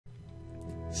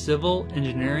Civil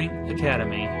Engineering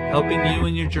Academy, helping you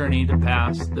in your journey to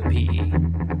pass the PE.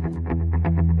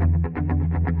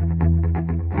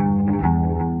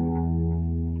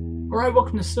 Alright,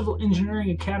 welcome to Civil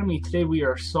Engineering Academy. Today we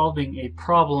are solving a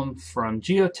problem from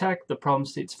Geotech. The problem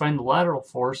states find the lateral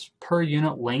force per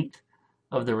unit length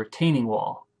of the retaining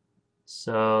wall.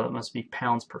 So it must be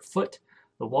pounds per foot.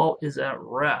 The wall is at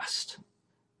rest.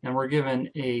 And we're given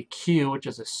a Q, which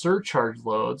is a surcharge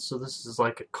load. So this is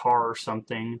like a car or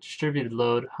something. Distributed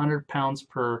load, 100 pounds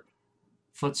per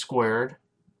foot squared.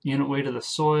 Unit weight of the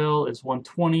soil is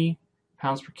 120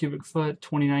 pounds per cubic foot.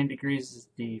 29 degrees is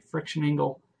the friction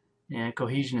angle. And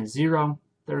cohesion is 0.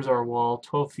 There's our wall,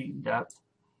 12 feet in depth.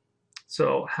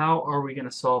 So how are we going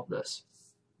to solve this?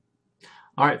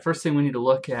 Alright, first thing we need to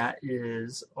look at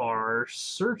is our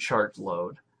surcharge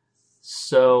load.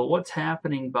 So what's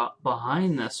happening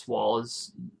behind this wall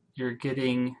is you're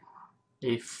getting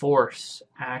a force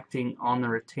acting on the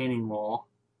retaining wall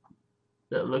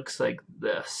that looks like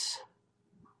this.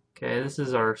 Okay, this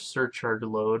is our surcharge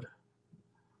load.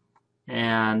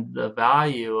 And the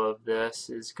value of this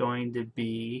is going to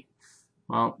be,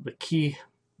 well,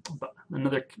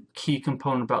 another key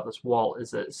component about this wall is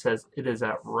that it says it is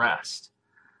at rest.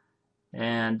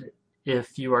 And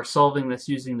if you are solving this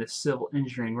using the Civil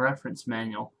Engineering Reference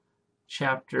Manual,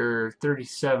 Chapter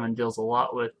 37 deals a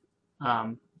lot with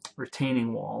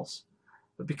retaining walls.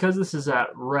 But because this is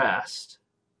at rest,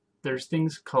 there's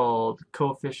things called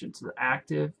coefficients of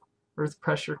active, earth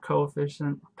pressure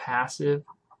coefficient, passive,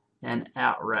 and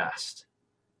at rest.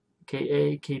 Ka,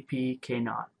 Kp,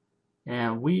 K0.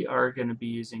 And we are going to be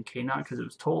using K0 because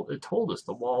it told us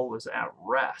the wall was at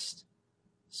rest.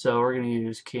 So we're going to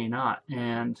use K0.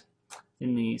 And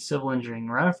in the Civil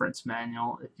Engineering Reference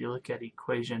Manual, if you look at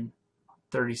equation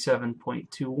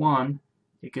 37.21,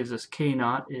 it gives us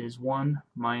K0 is 1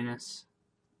 minus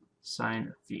sine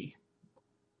of phi.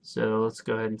 So let's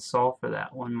go ahead and solve for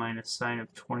that. 1 minus sine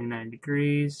of 29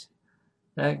 degrees.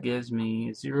 That gives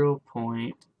me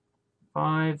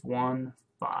 0.515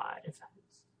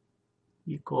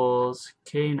 equals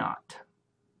K0.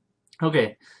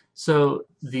 Okay, so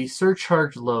the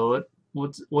surcharge load,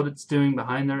 what it's doing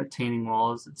behind the retaining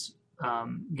wall is it's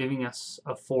giving us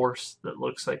a force that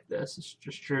looks like this. It's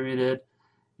distributed,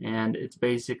 and it's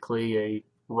basically a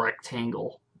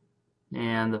rectangle.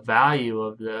 And the value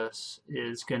of this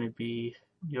is going to be,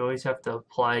 you always have to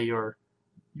apply your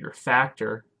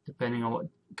factor depending on what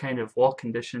kind of wall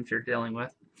conditions you're dealing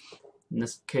with. In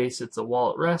this case, it's a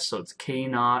wall at rest, so it's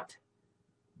K0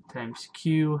 times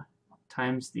Q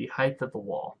times the height of the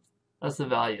wall. That's the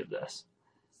value of this.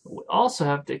 But we also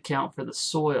have to account for the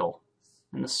soil,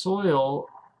 and the soil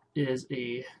is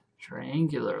a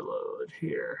triangular load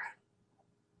here.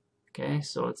 Okay,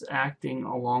 so it's acting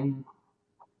along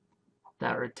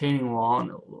that retaining wall,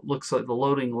 and it looks like the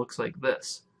loading looks like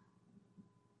this.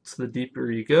 So the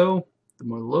deeper you go, the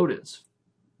more the load is.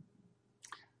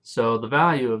 So the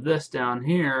value of this down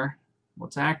here,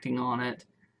 what's acting on it,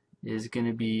 is going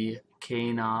to be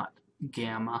K0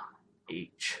 gamma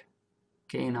H.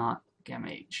 K0 gamma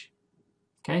H.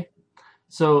 Okay?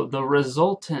 So the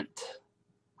resultant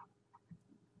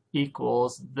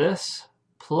equals this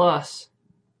plus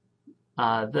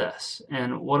this.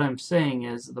 And what I'm saying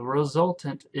is the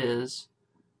resultant is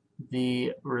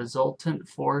the resultant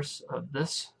force of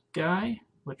this guy,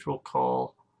 which we'll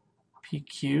call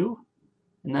PQ,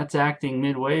 and that's acting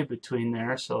midway between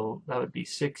there, so that would be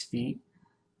 6 feet,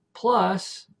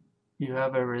 plus you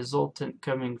have a resultant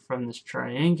coming from this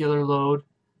triangular load,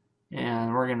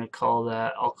 and we're going to call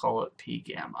that, I'll call it P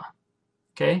gamma.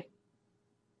 Okay?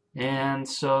 And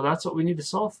so that's what we need to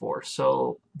solve for.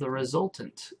 So the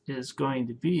resultant is going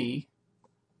to be,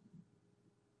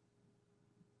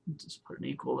 just put an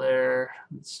equal there,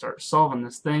 let's start solving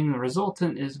this thing. The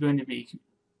resultant is going to be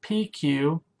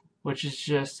PQ, which is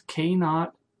just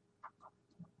K0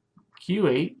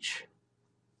 QH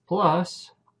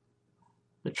plus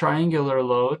the triangular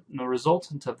load, and the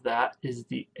resultant of that is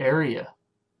the area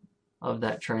of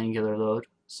that triangular load.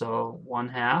 So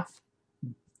 1/2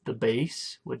 the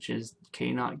base, which is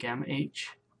K0 gamma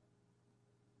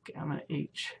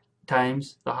H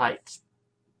times the height,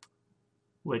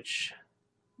 which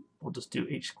we'll just do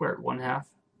H squared, 1/2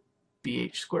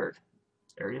 BH squared,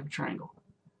 area of a triangle.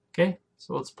 Okay,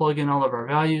 so let's plug in all of our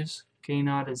values.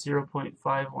 K0 is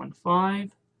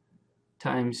 0.515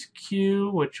 times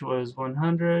Q, which was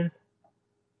 100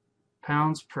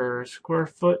 pounds per square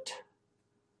foot,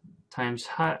 times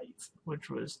height, which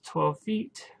was 12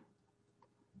 feet,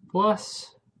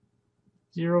 plus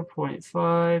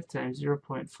 0.5 times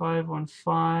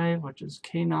 0.515, which is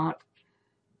K0,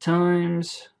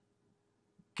 times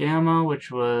gamma,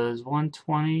 which was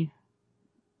 120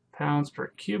 pounds per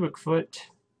cubic foot,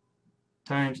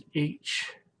 times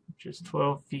h, which is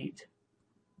 12 feet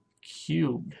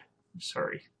cubed.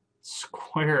 Sorry,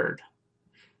 squared,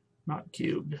 not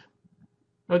cubed.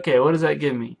 Okay, what does that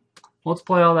give me?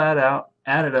 Multiply all that out,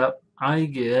 add it up. I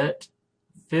get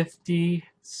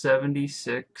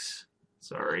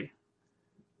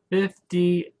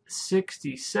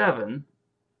 5067.6,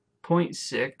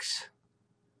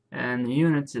 and the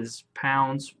units is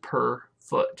pounds per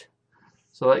foot.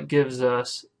 So that gives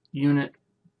us unit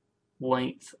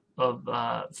length of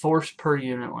force per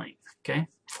unit length. Okay,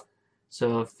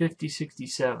 so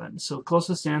 5067. So the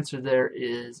closest answer there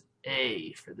is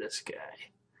A for this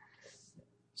guy.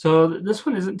 So this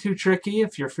one isn't too tricky.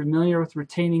 If you're familiar with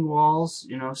retaining walls,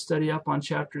 study up on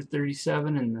chapter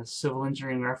 37 in the Civil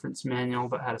Engineering Reference Manual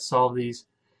about how to solve these.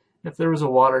 If there was a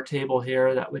water table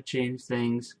here, that would change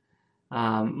things.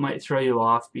 Might throw you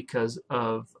off because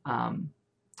of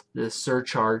the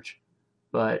surcharge.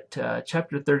 But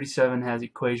chapter 37 has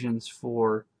equations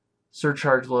for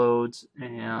surcharge loads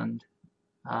and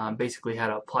basically how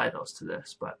to apply those to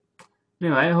this. But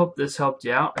anyway, I hope this helped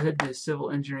you out. Head to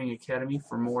Civil Engineering Academy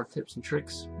for more tips and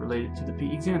tricks related to the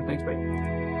PE exam. Thanks,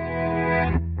 bye.